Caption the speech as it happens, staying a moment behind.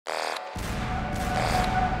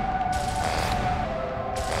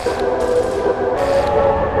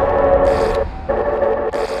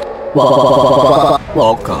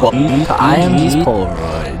Welcome to iMG's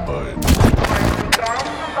Polaroid.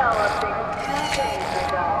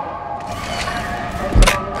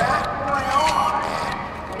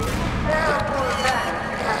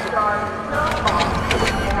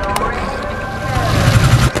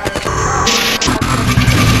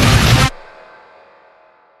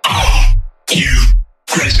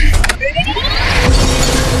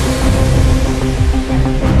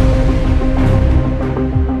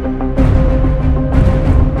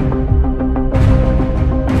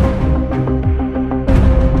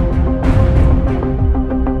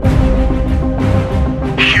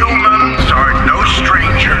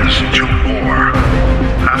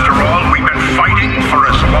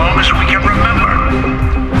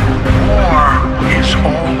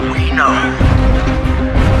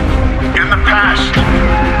 Past,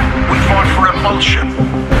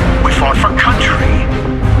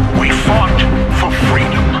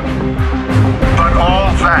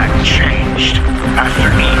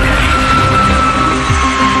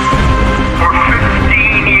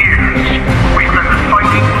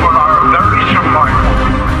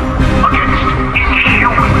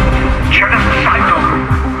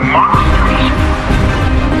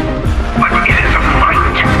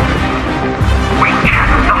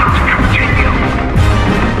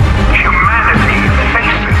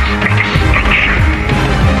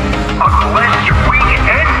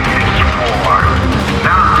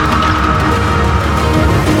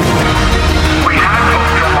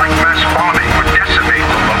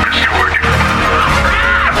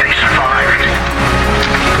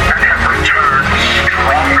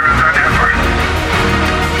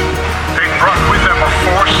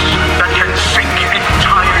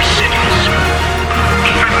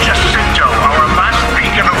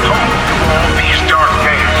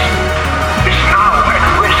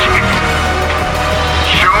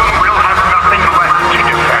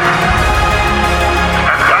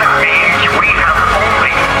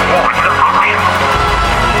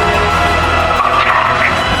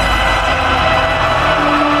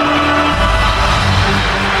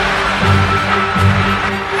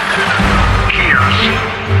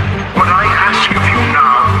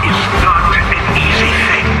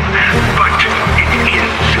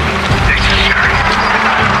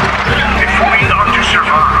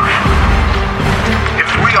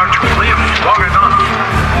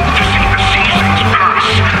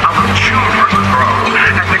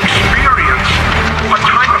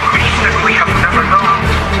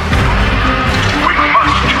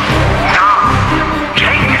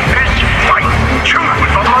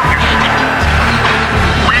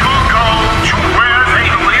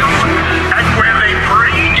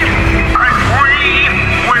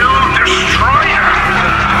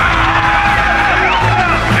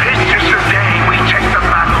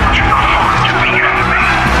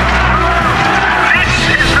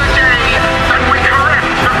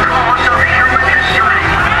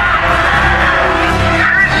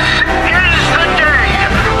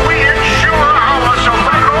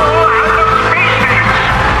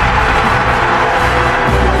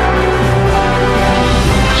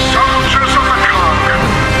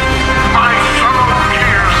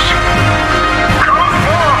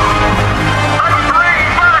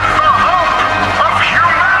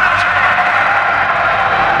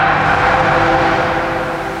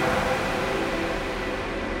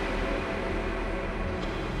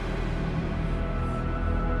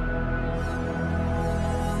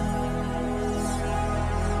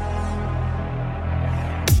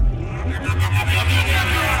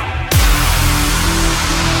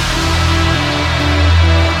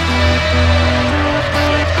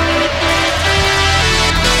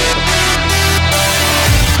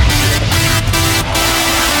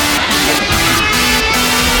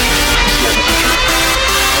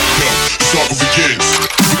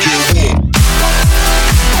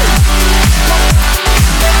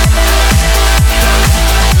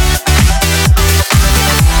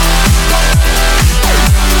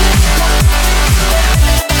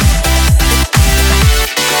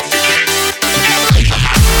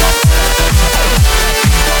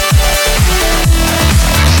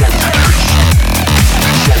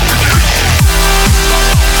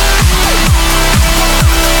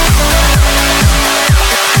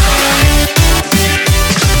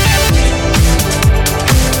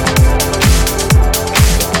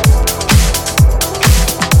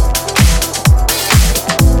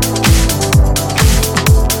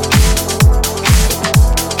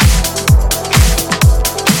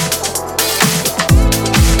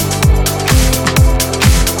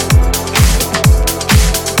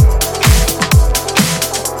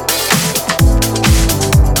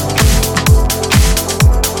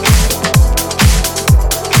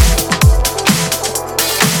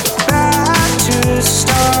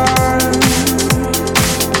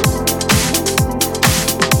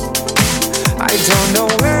 don't know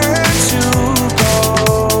where to go.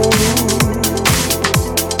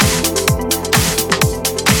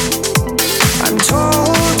 I'm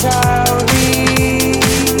told I'll leave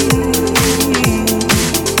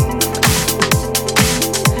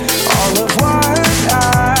all of what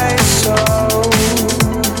I sow.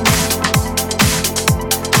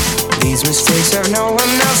 These mistakes have no one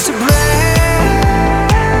else to blame.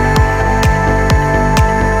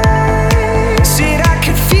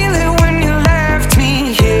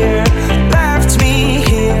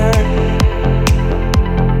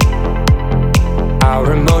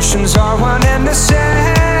 Emotions are one and the same.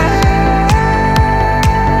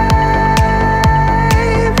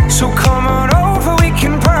 So come on over, we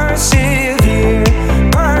can persevere,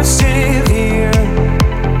 persevere.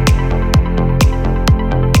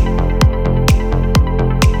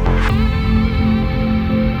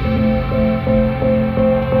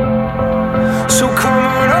 So come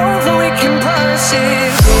on over, we can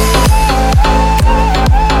persevere.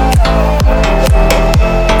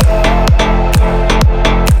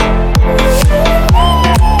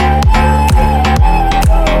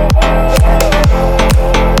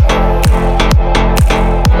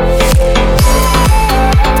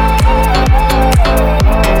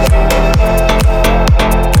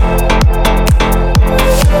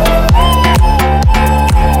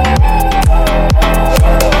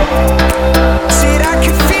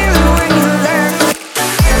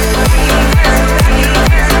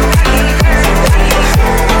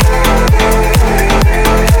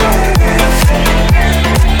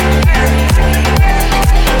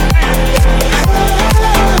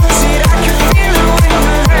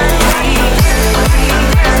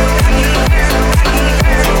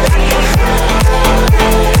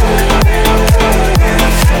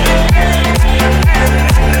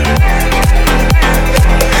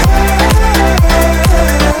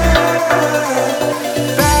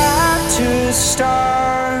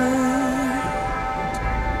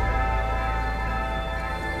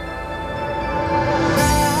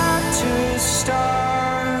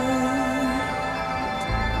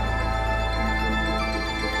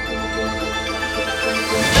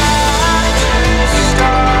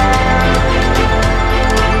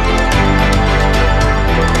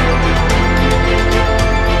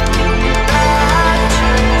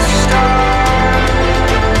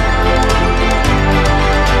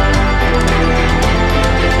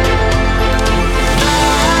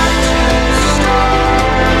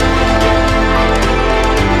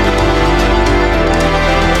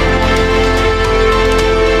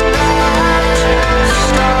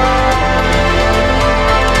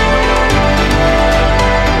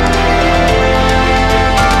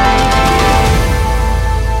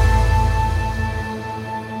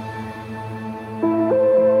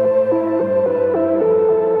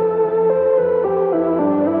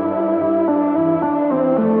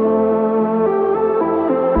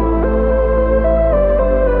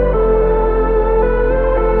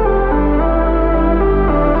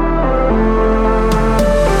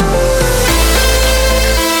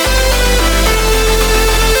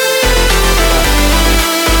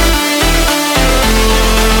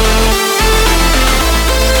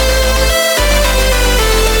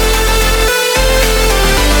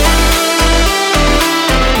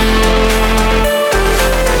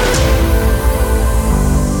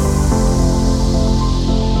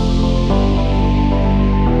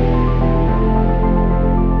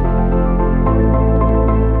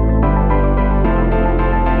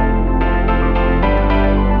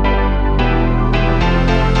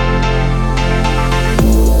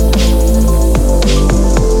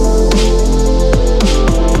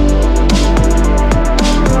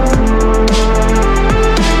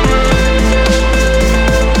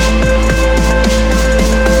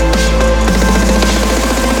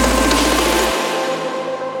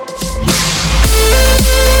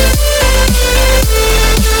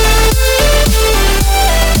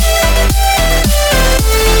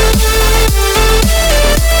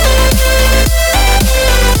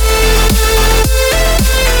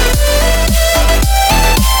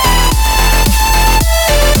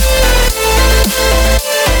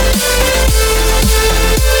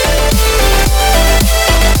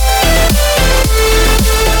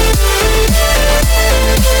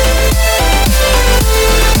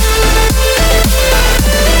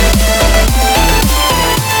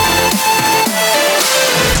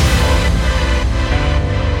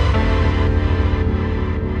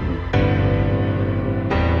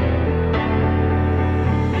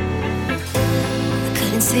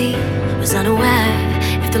 see, was unaware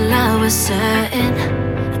if the love was certain.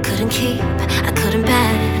 I couldn't keep, I couldn't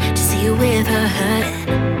bear to see you with her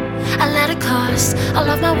hurting. I let it cost all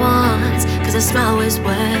of my wants, cause a smile was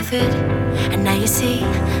worth it. And now you see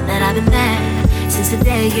that I've been there since the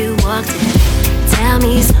day you walked in. Tell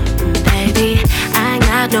me something, baby, I ain't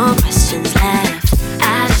got no questions left.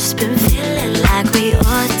 I just been feeling like we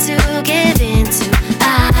ought to give into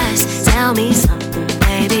us. Tell me something,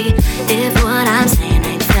 baby, if what I'm saying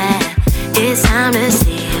ain't fair. It's time to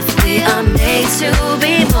see if we are made to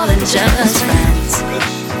be more than just friends.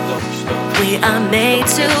 We are made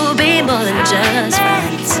to be more than just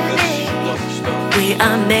friends. We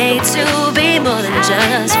are made to be more than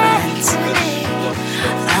just friends.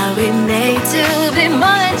 Are we made to be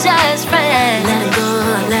more than just friends? Let it go,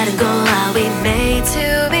 let it go. Are we made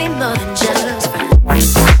to be more than just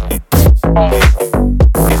friends?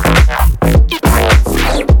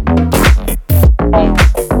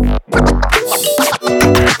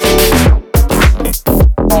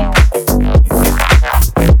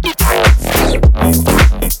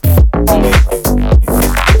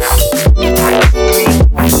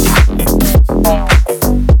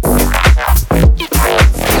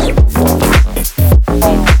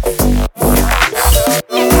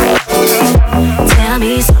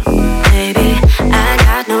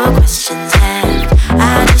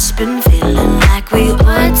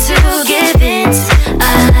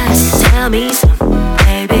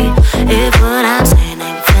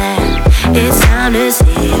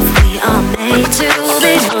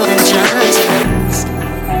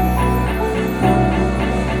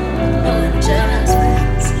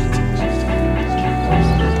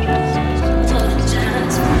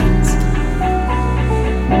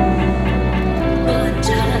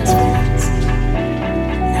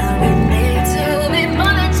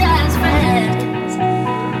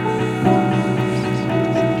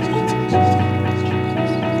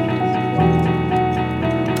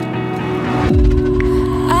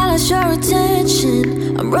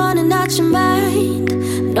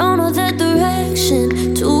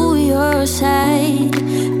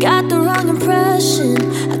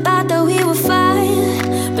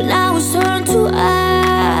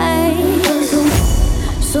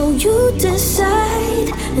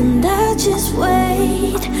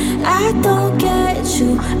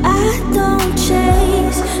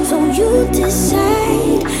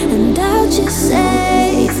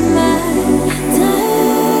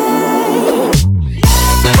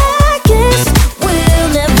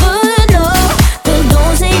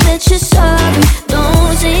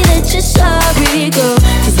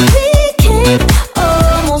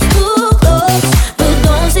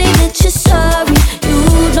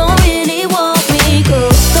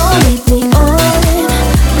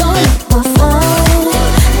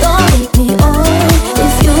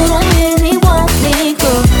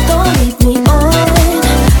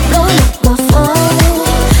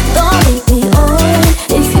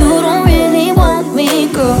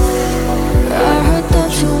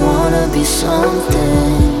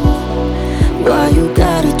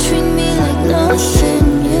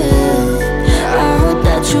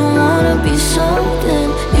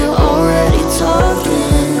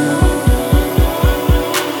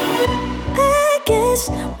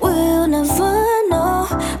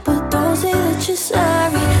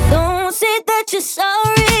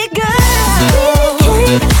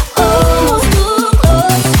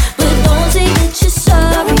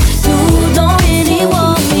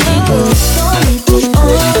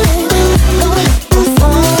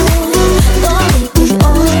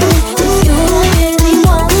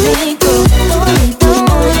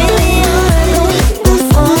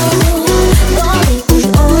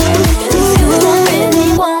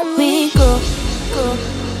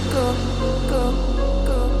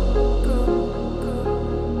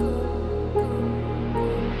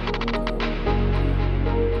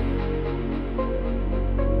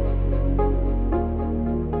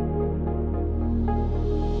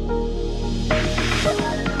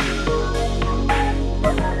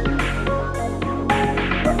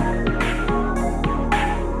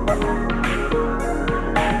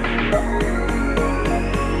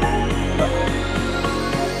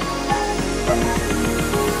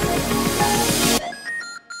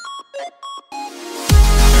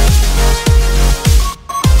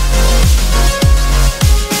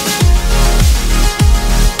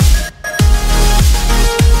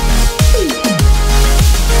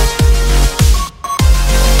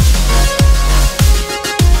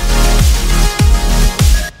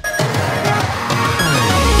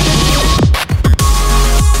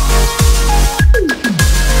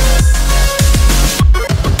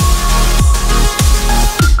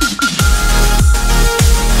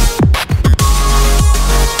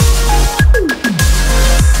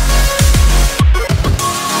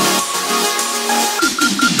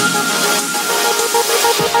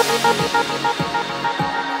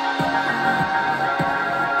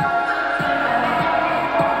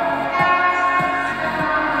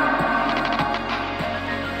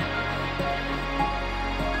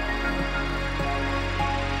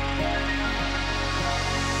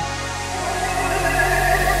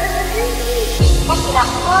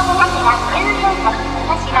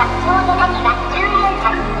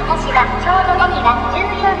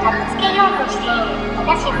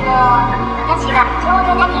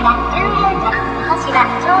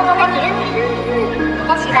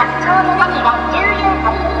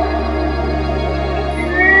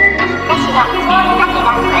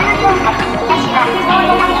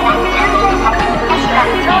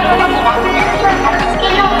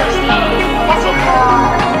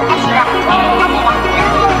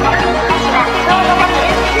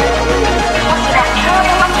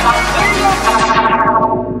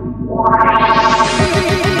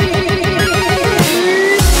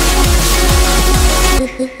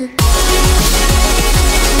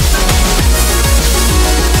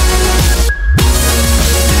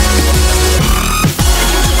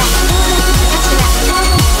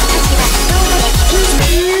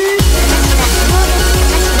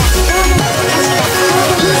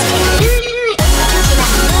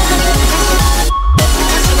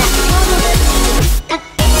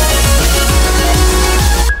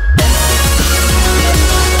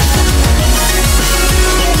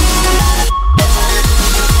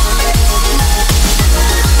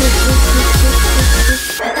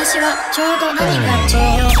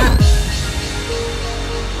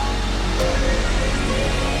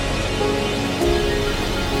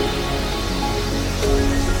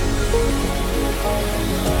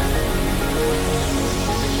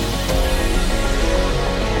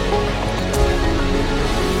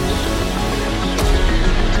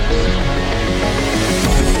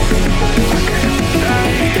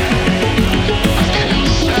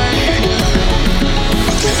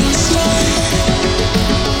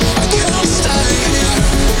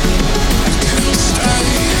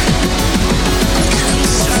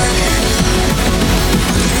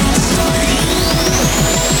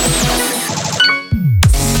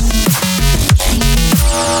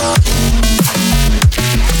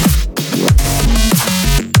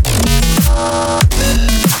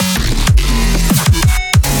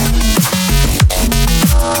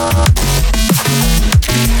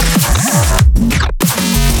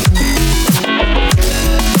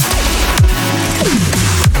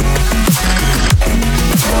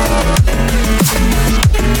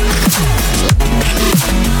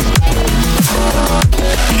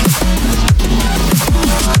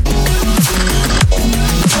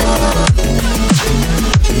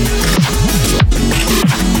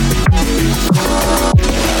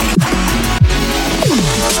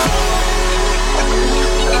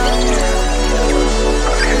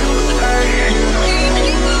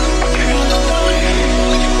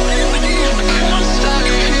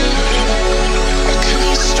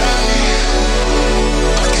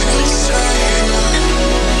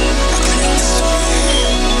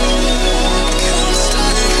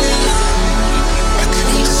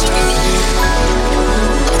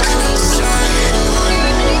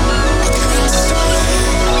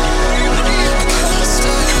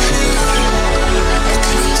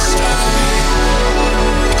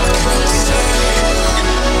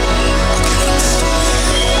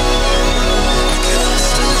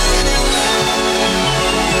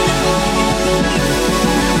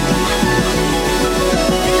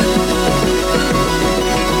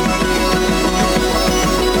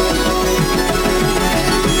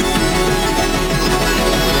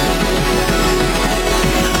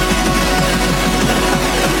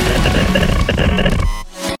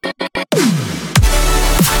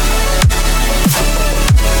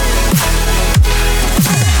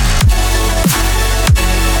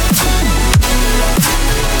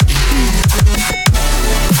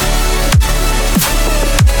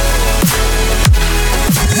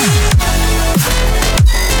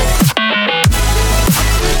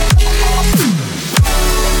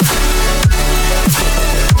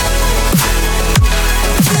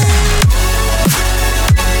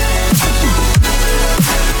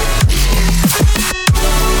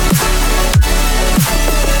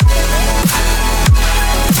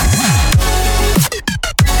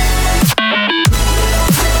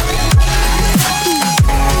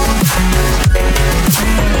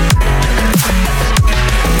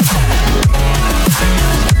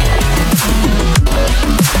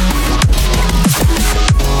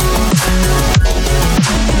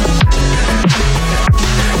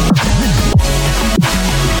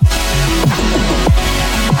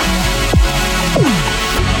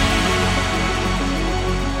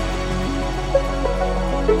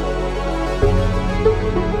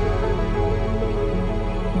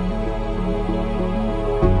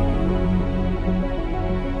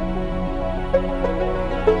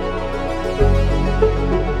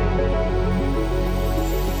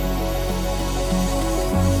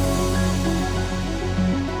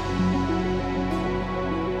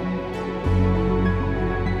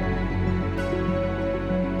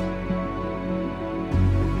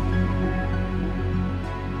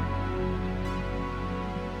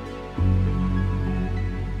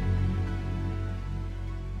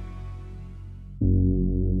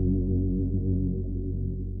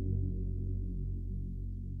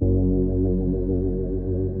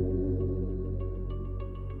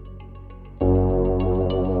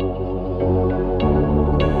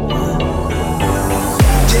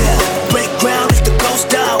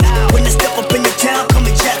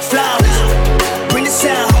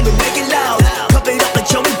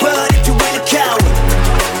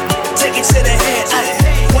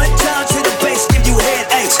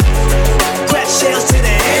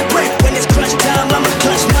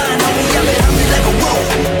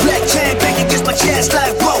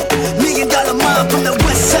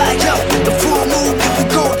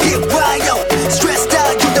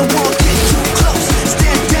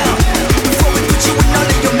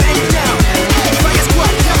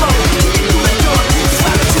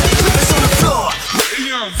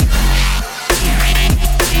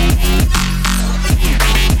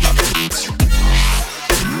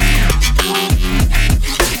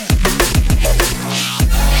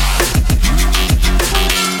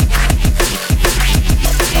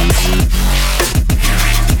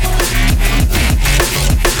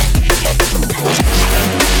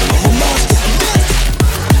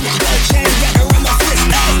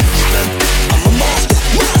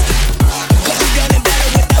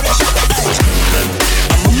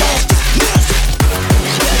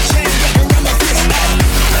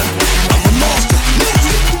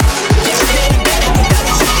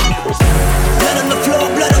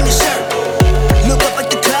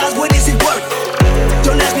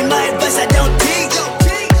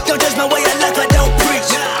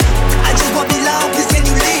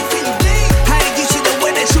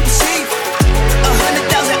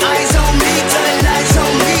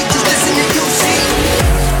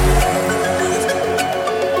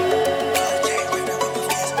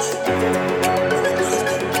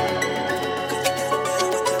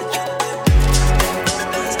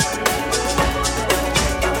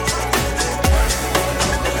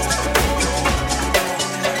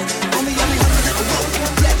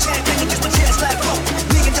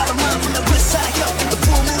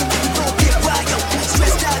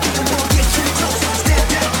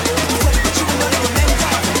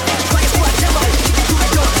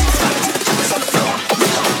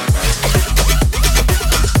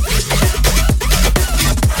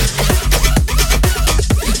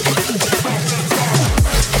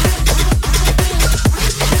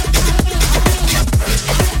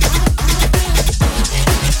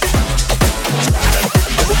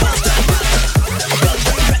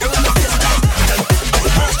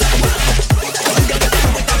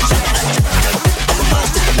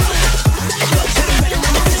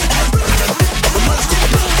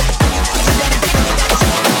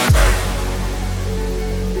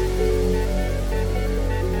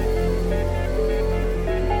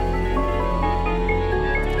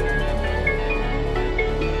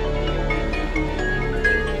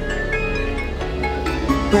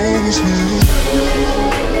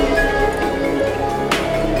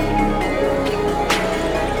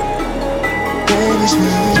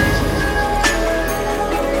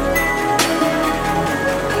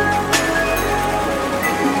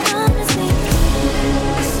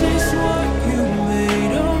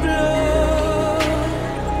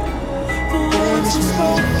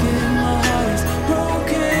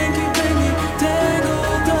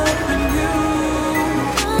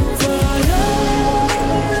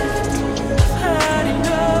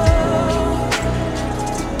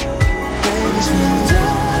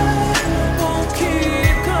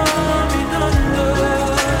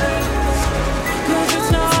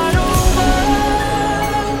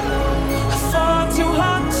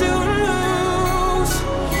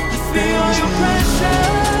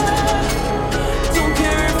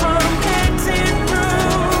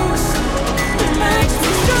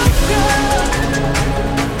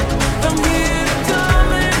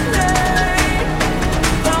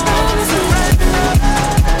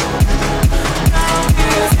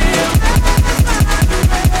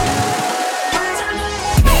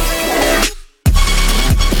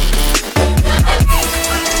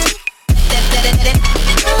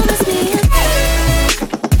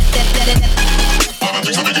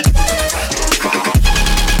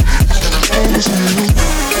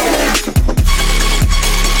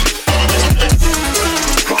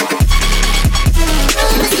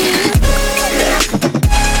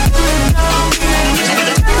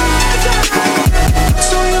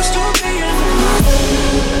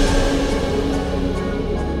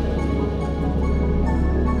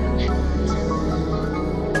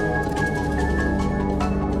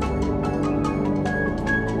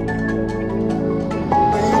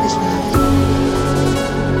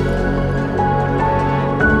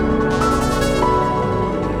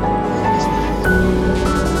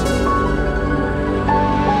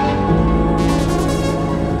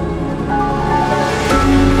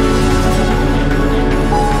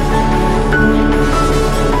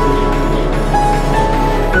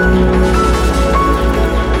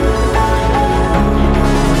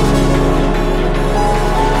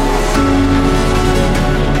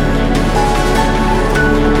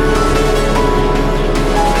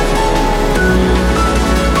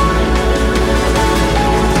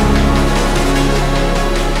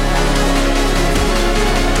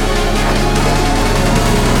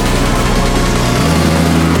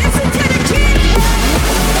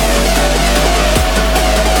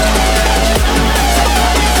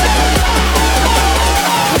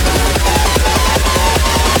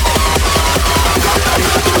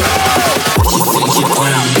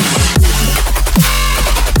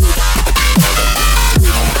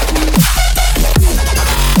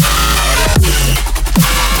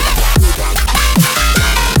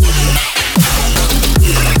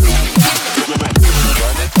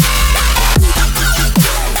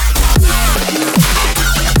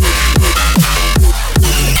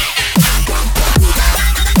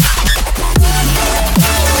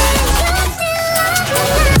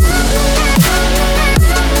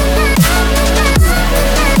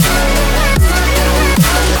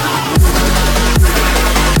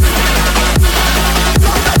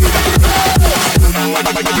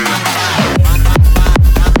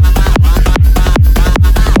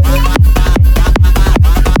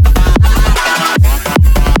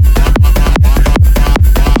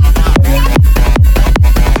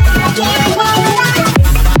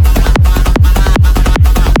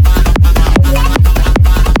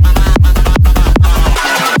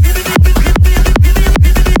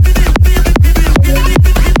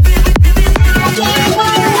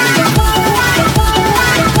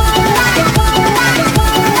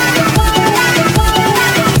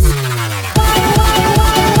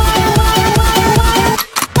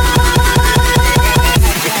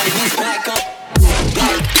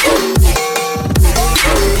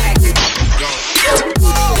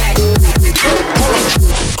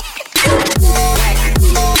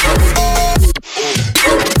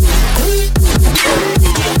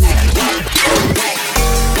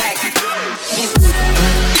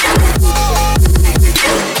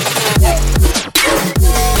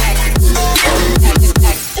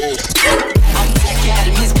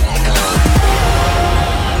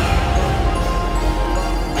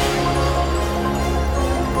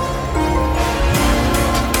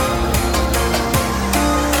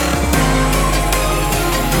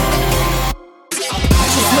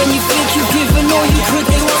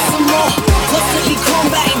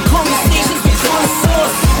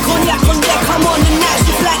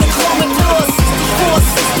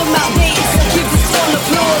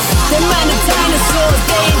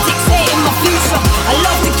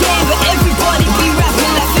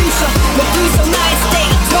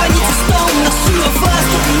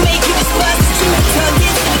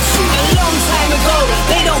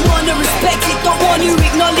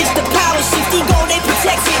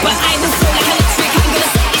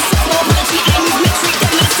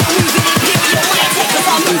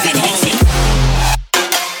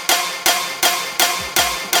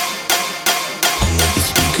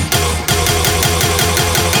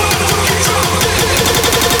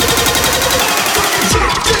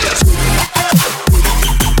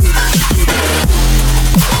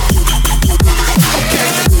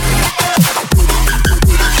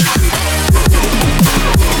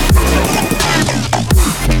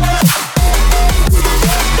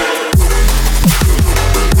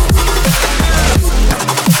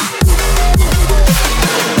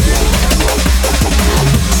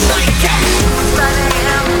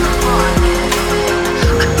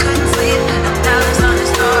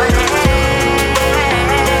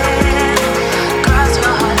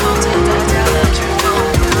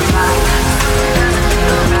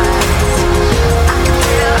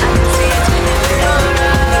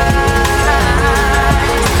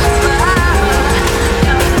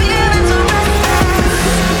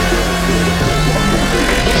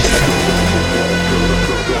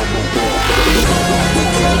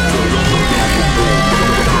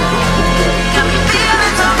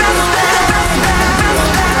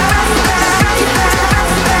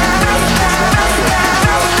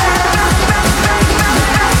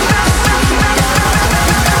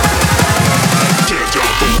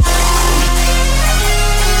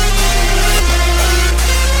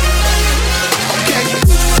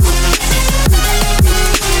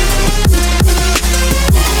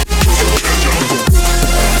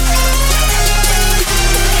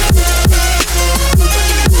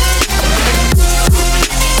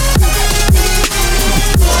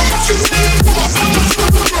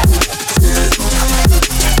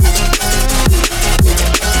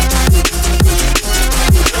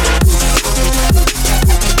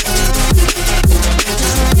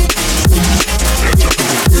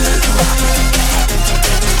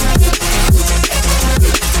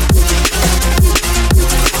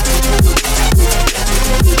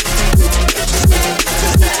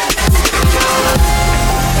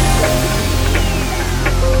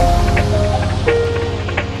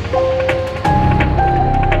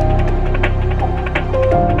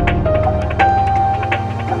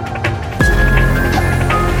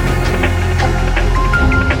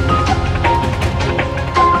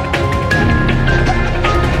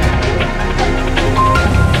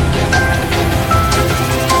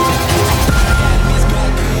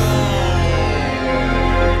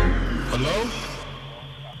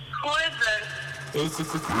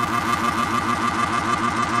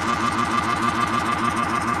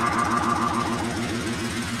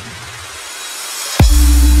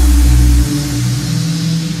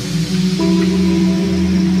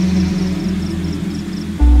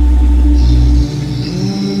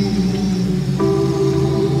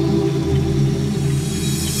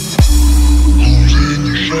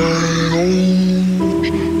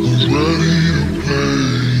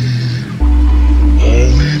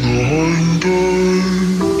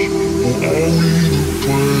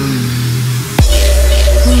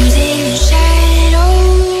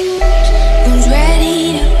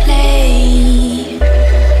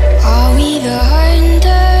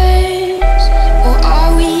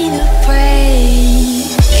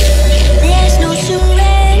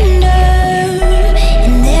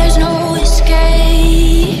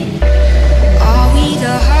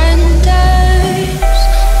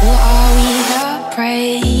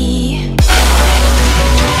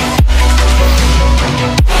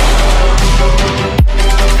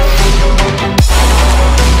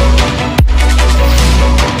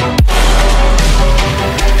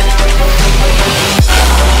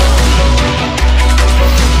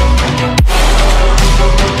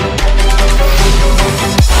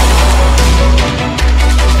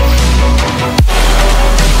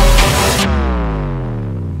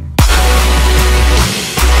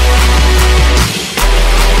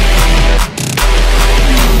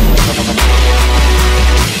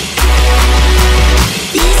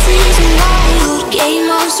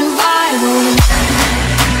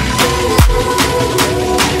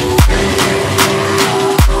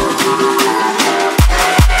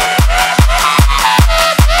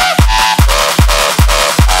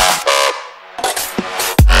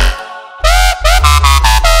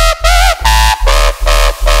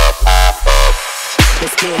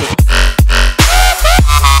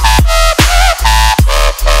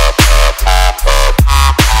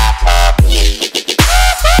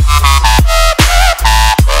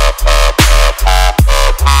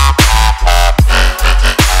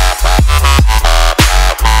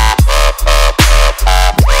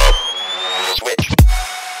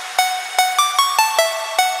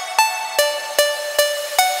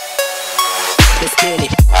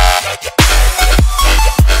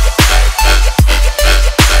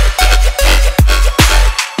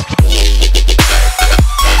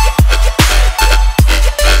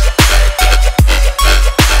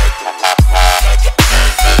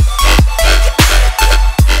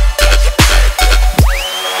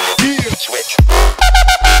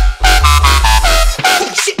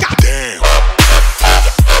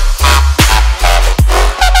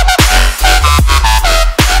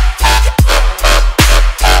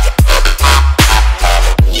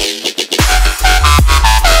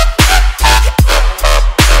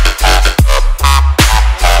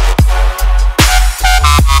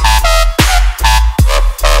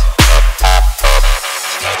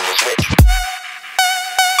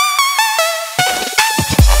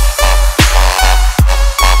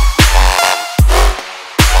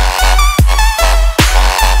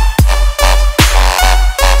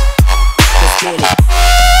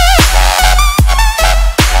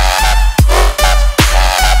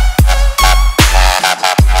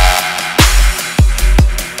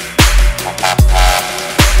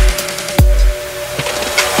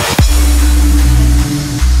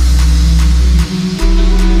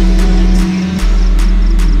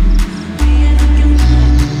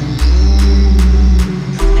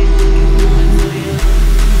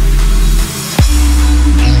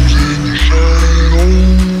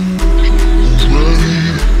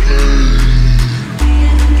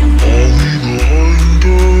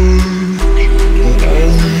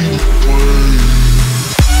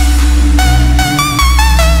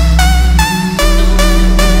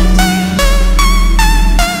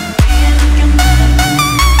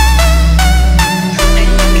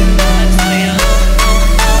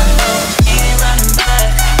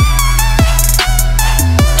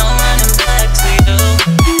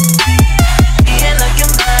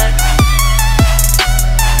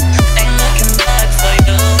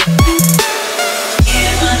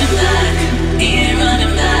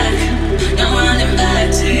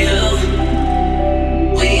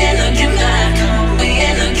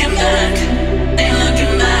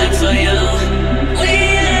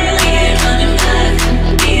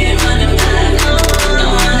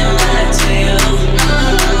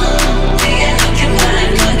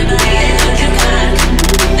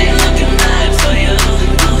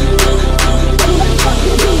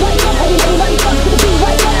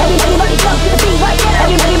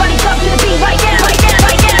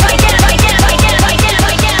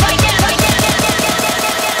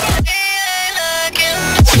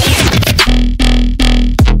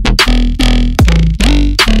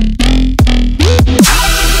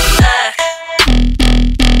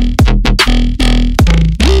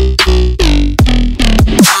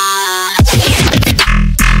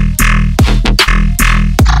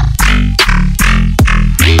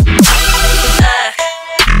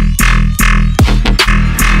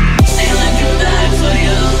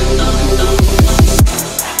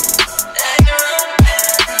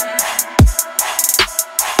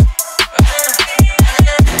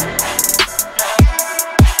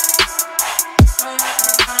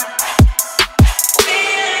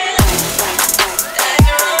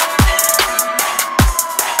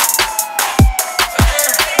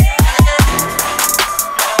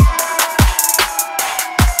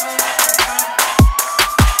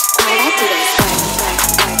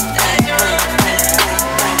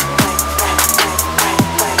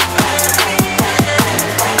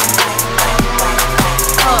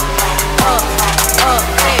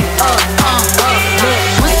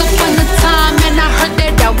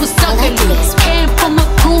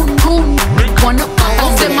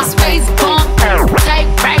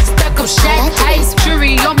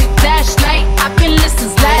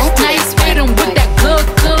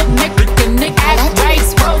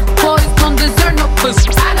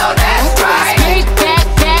 cause I know that's right. Take that,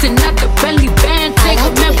 and not the belly band. Take a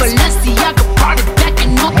man, Balenciaga, party back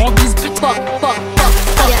and all these bitch. Fuck. You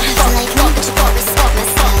don't have to like me, but you gotta respect my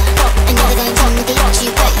style. I know that I ain't trying to date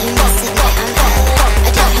you, but you must admit I'm hell.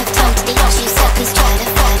 I don't have time to date you, so please try to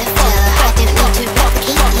find a feel. I don't need to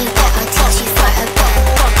replicate you, but I'll teach you for a bit.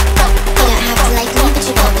 You don't have to like me, but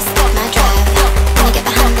you gotta respect my drive. When I get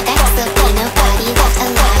behind the decks, there'll be nobody left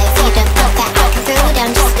alive. You don't know that I can throw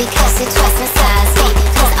down just because it's twice my size,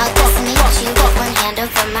 baby.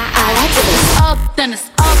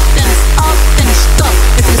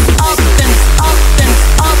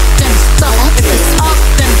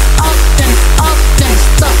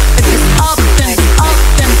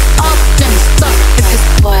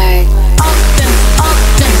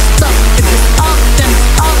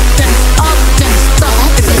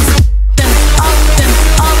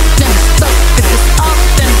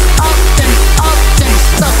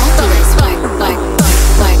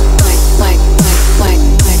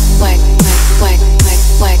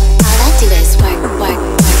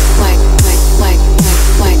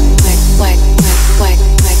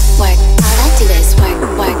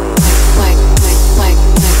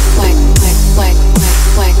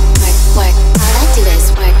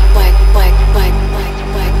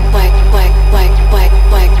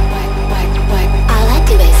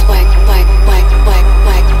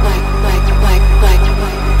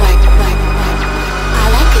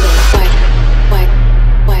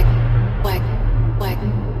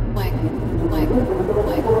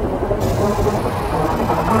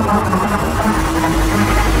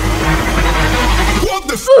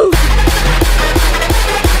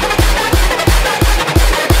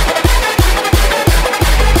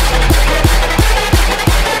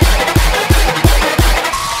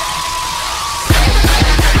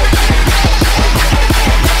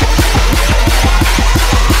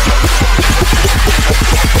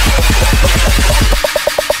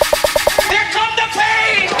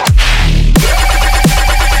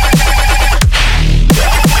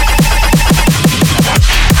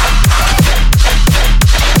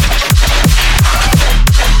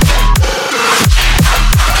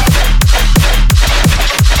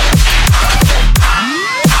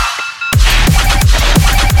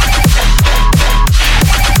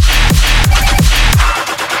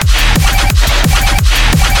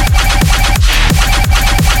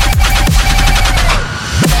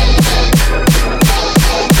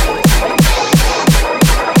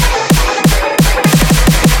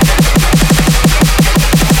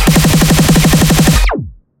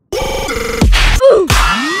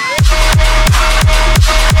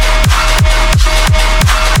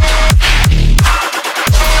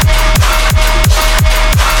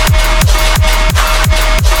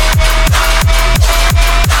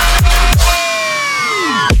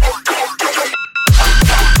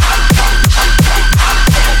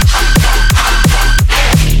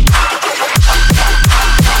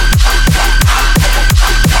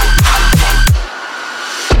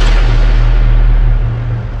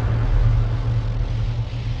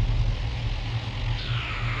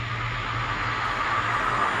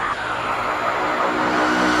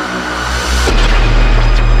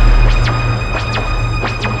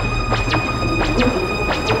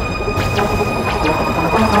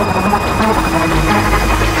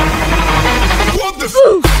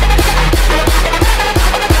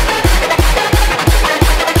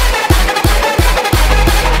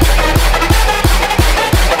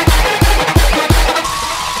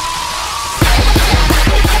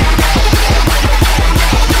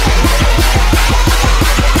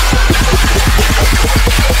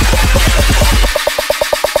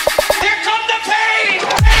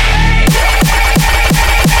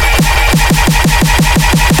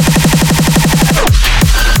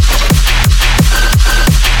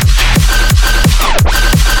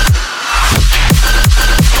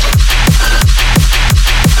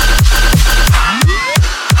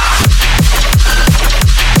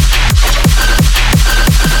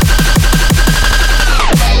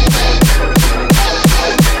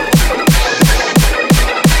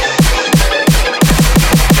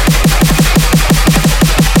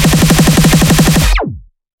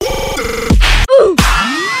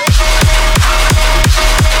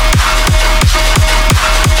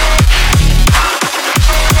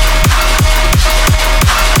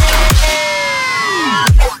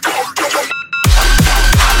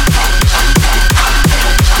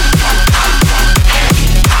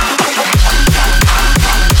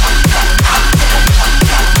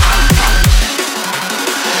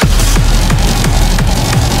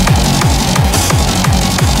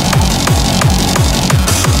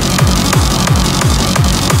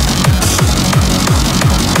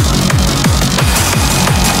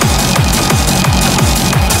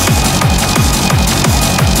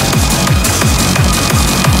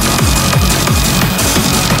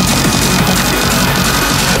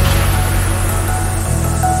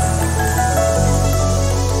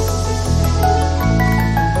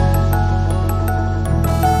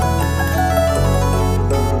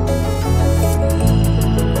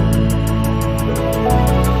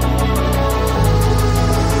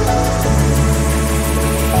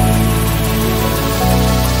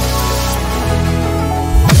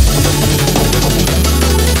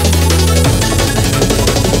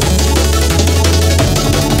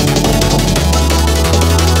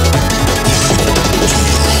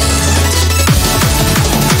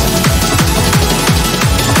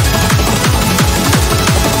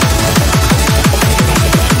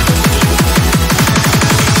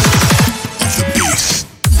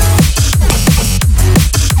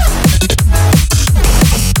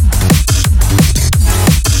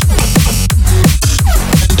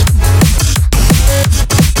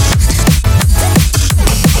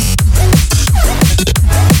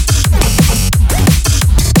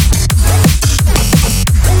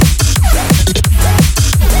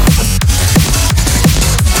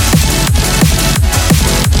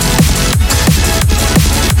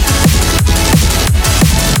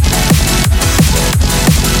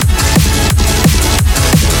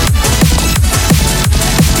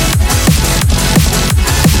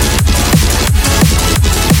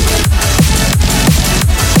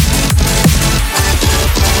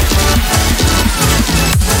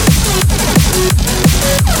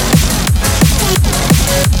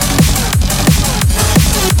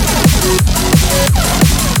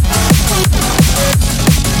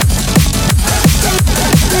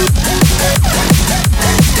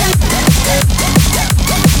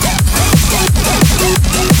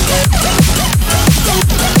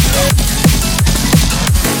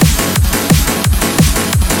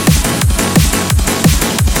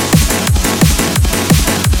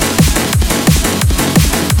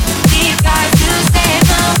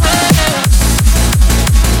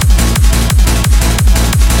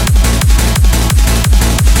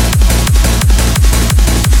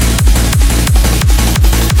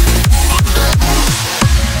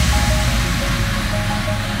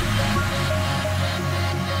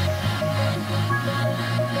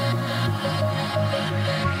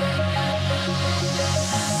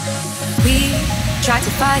 We tried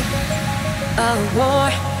to fight a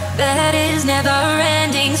war that is never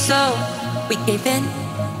ending, so we gave in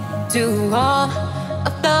to all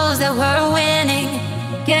of those that were winning.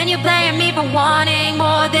 Can you blame me for wanting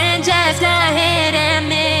more than just a hit and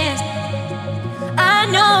miss? I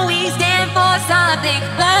know we stand for something,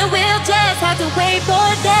 but we'll just have to wait for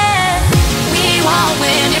that. We won't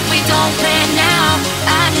win if we don't plan now.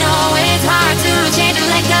 I know it's hard to change and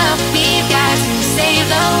let go. We've got to save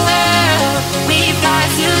the world. We've got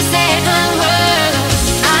to save the world.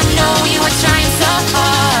 I know you are trying so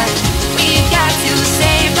hard. We've got to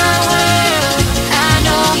save the world. I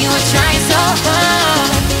know you are trying so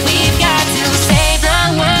hard. We've got to save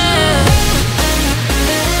the world.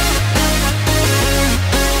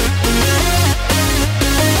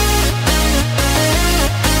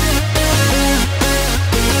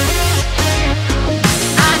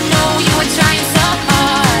 I know you are trying so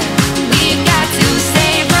hard. We've got to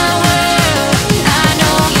save the world. I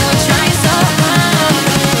know you are trying so hard.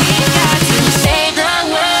 We've got to save the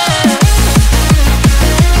world.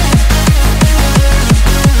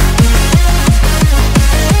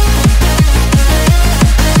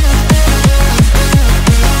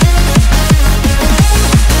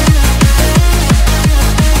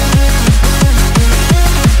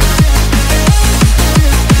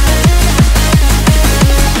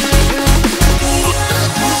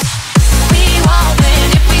 We won't win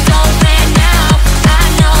if we don't plan now. I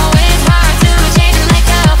know it's hard to change and let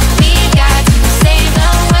go. We've got to save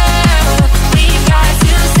the world. We've got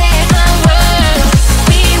to save the world.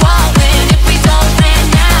 We won't win if we don't plan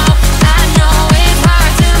now. I know it's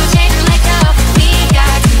hard to change and let go. We've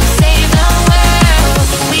got to save the world.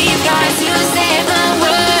 We've got to save the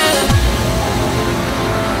world.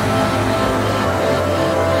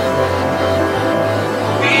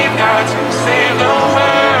 We've got to save the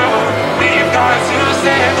world. We've got to save the world.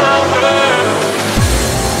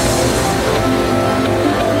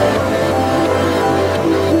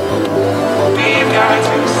 We've got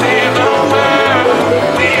to save the world.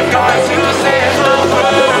 We've got to save the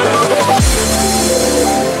world.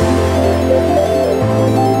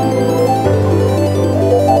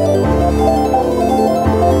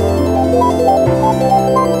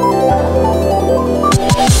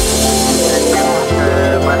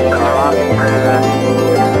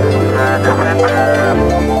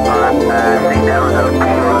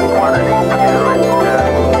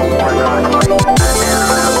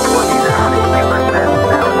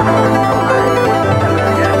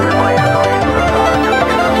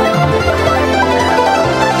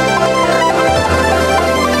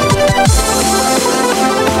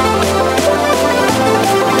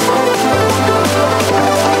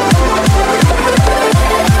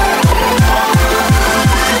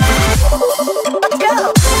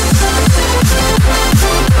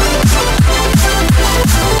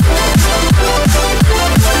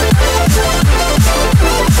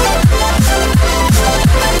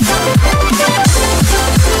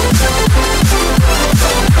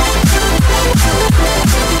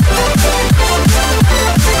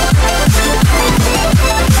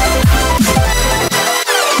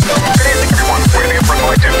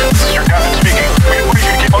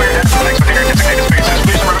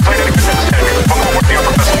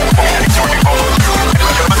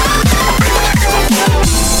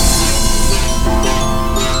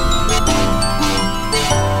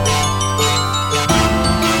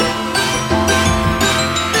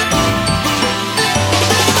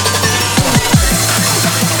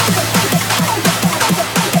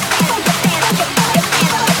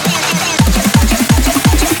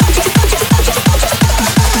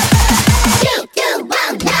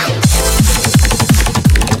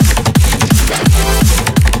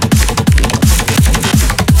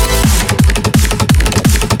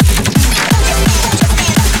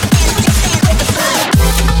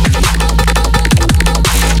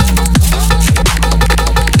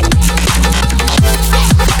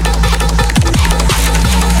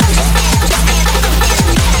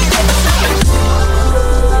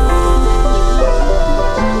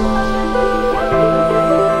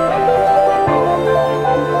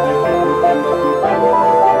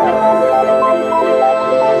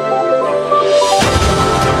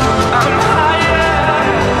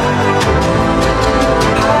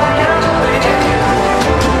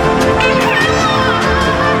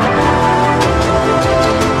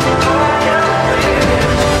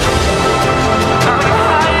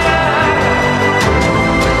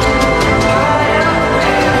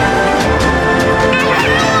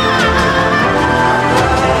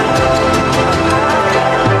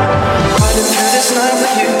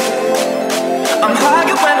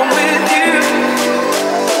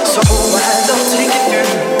 So hold my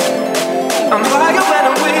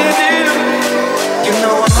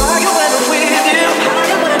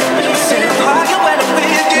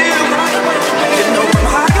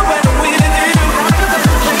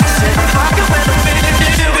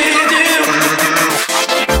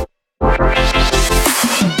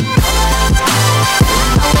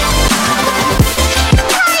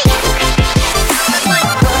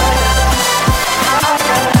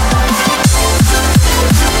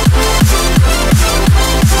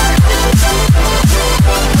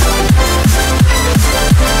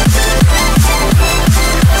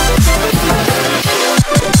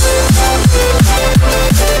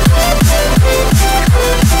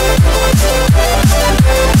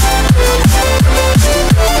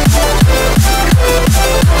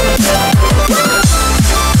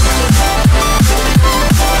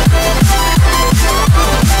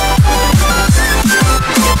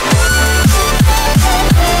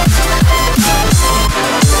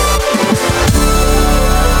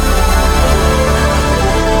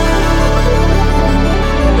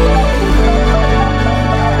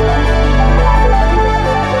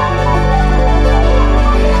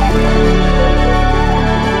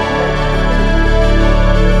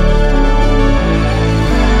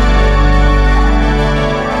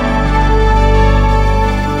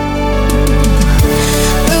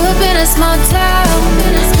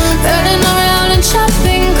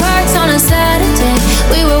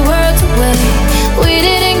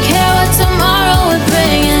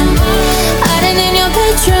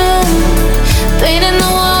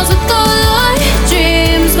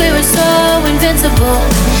invincible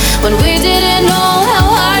when we didn't know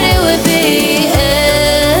how hard it would be.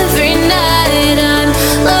 Every night I'm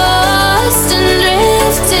lost and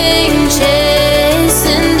drifting,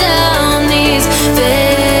 chasing down these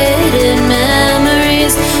faded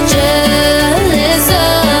memories, jealous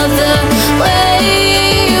of the way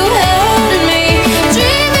you held me,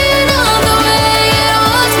 dreaming of the way it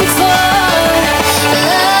was before,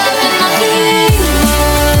 loving nothing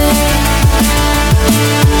more,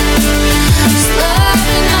 just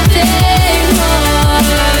loving nothing more,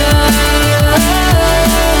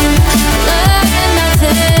 loving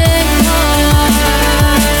nothing more.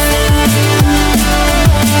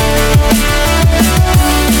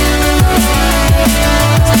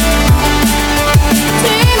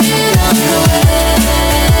 Dreaming of the way, dreaming of the way, dreaming of the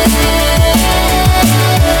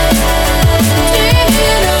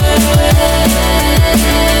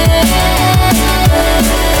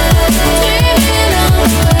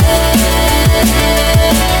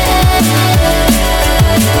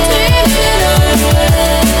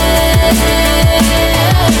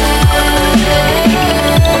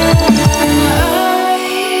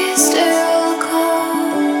I still go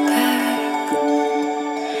back.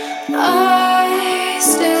 I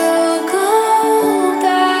still go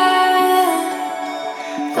back.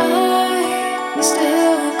 I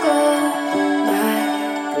still go back.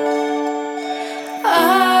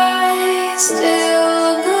 I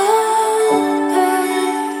still go back.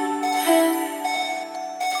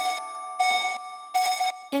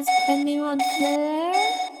 Is anyone there?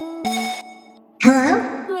 Hello?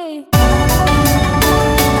 Wait.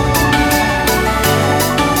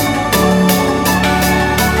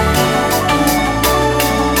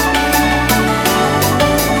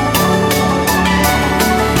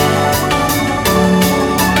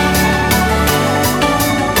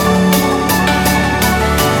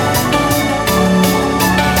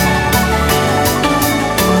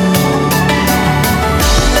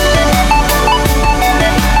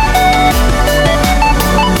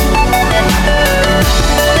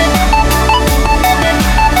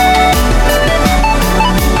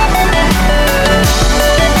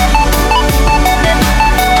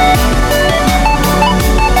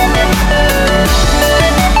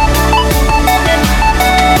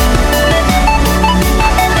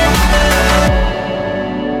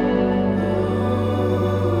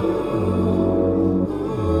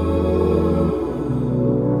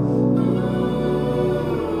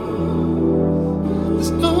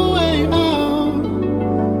 There's no way out.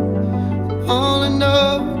 All I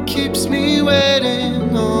know keeps me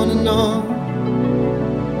waiting on and on,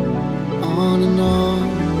 on and on.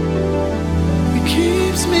 It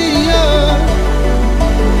keeps me up.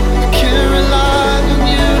 I can't rely on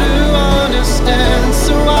you to understand.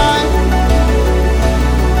 So I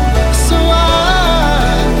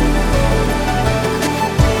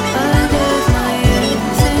gave my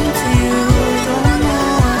everything to you. Don't know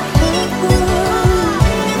what it was.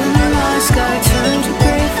 When the night sky turned to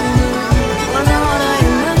gray for me, wasn't what I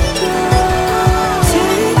imagined.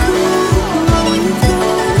 Take a look where we've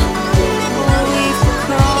gone, what we've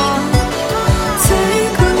become.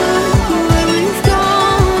 Take a look where we've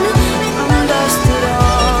gone, I'm dusted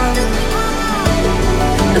on.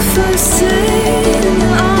 The first day in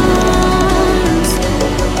your arms,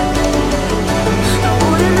 I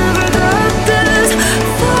would've never got this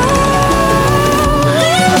far.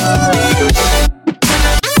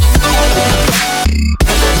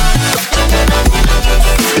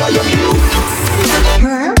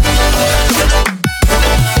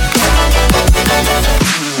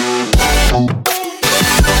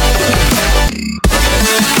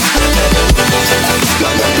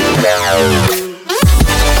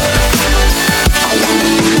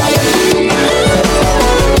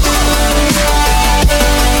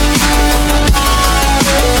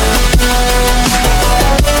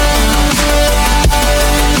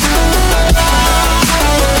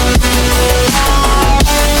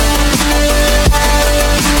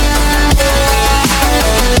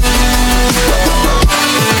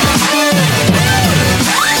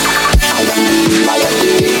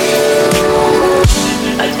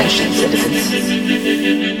 Attention citizens,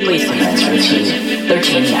 please commence routine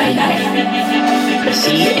 1399.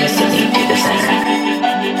 Proceed instantly to the center.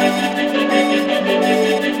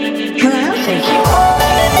 Hello? Thank you.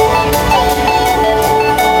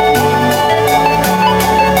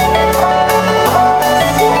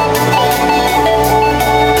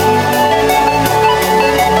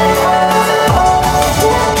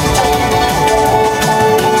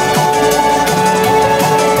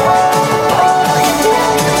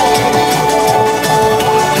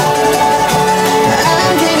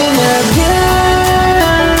 I'm dreaming of you.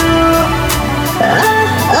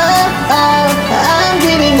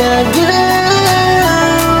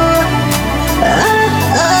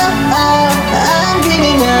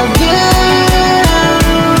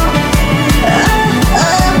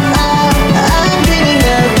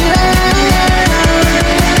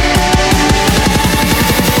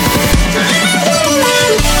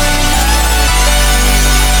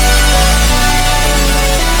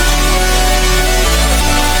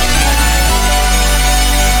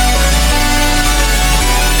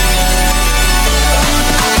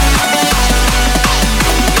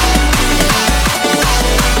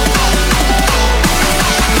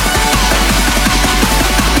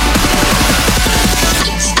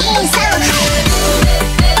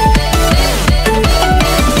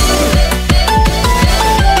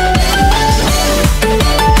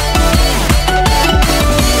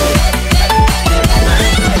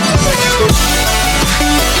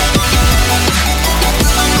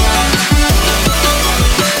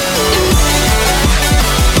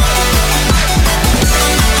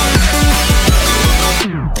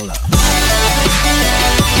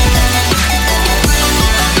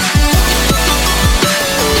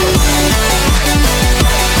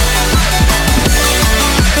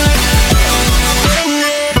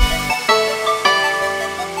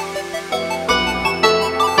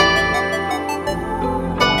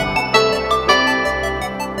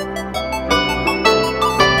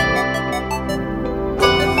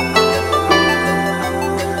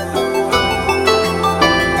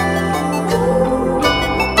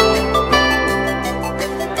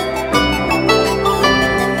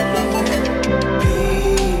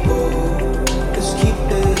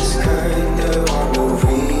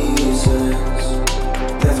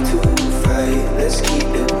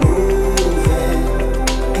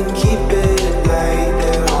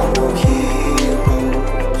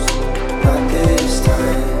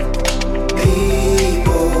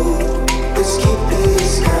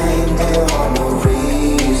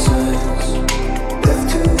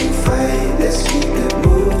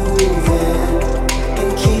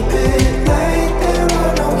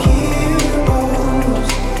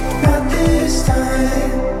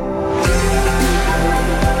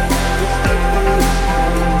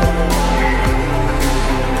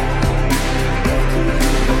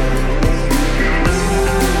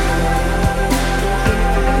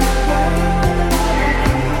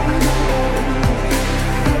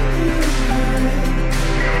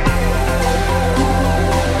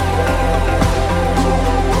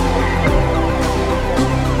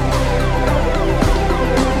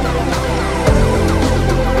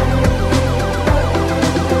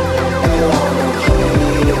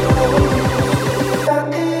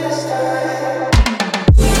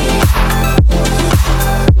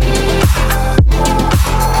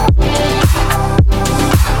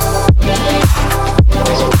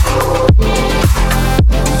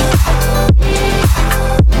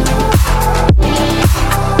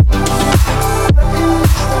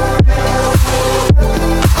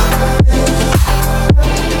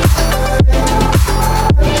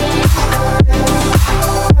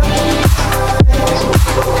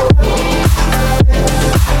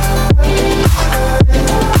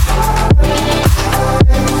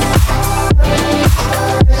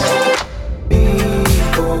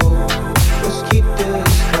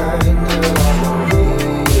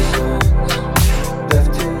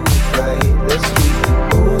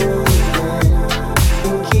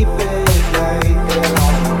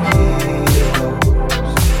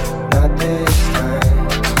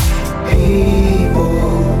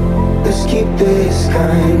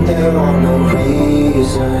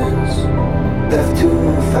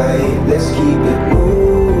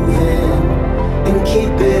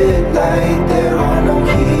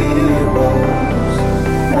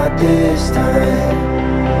 this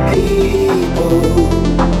time. People,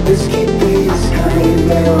 let's keep this kind.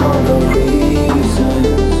 There are no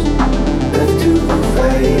reasons left to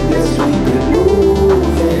fight. Let's keep it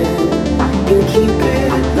moving and keep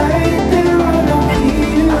it light. There are no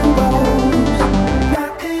heroes,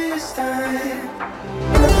 not this time.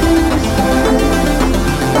 Not this time.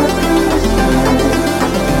 Not this time.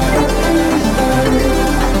 Not this time. Not this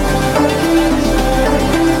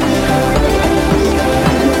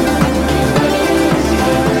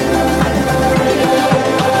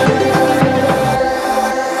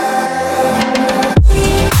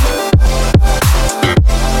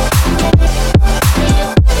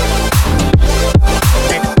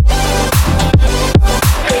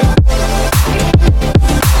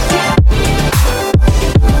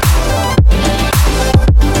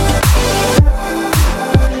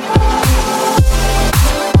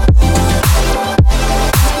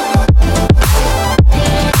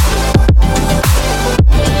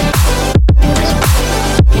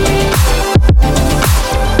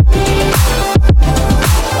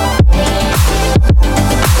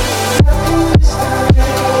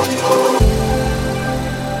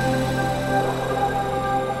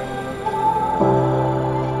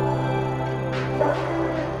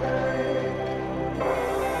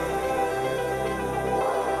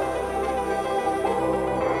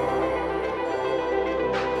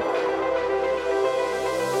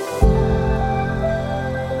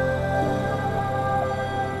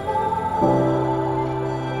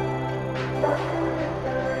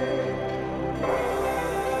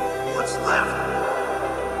What's left?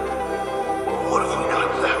 What have we got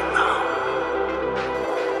left now?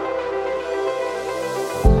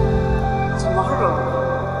 Tomorrow.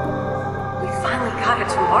 We finally got it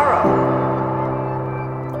tomorrow.